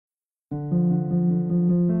The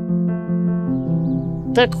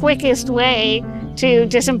quickest way to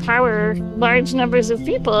disempower large numbers of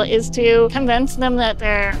people is to convince them that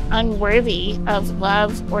they're unworthy of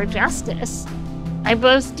love or justice. I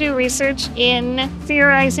both do research in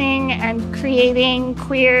theorizing and creating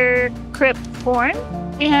queer crip porn,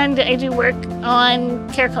 and I do work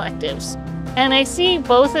on care collectives. And I see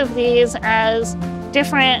both of these as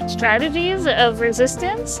different strategies of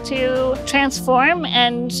resistance to transform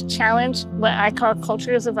and challenge what I call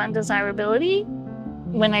cultures of undesirability.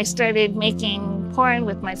 When I started making porn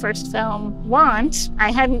with my first film, Want, I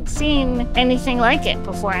hadn't seen anything like it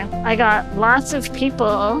before. I got lots of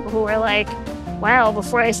people who were like, wow,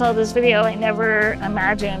 before I saw this video, I never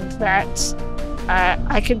imagined that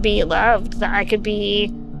I could be loved, that I could be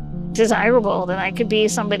desirable, that I could be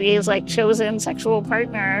somebody's chosen sexual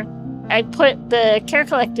partner. I put the care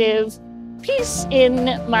collective piece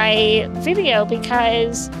in my video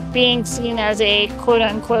because being seen as a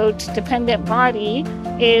quote-unquote dependent body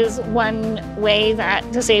is one way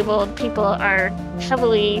that disabled people are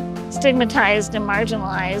heavily stigmatized and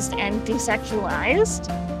marginalized and desexualized.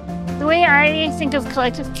 The way I think of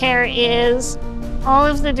collective care is all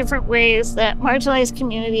of the different ways that marginalized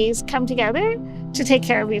communities come together to take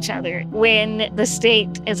care of each other when the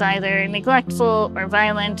state is either neglectful or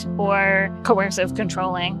violent or coercive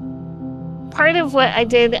controlling. Part of what I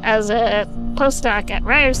did as a postdoc at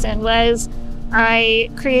Ryerson was I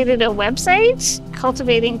created a website,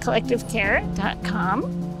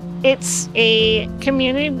 cultivatingcollectivecare.com. It's a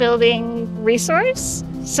community building resource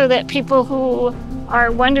so that people who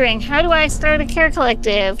are wondering, how do I start a care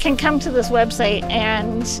collective, can come to this website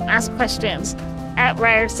and ask questions. At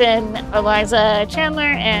Ryerson, Eliza Chandler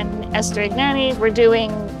and Esther Ignani were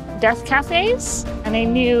doing death cafes, and I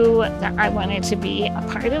knew that I wanted to be a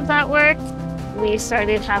part of that work. We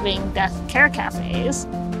started having death care cafes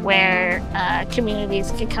where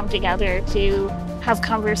communities could come together to have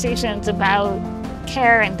conversations about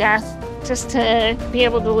care and death, just to be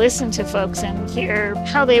able to listen to folks and hear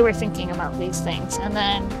how they were thinking about these things. And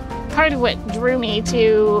then part of what drew me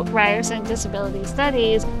to Ryerson Disability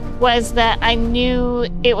Studies was that I knew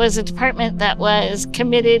it was a department that was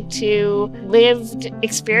committed to lived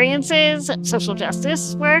experiences, social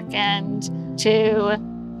justice work, and to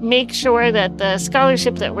make sure that the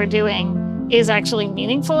scholarship that we're doing is actually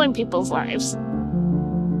meaningful in people's lives.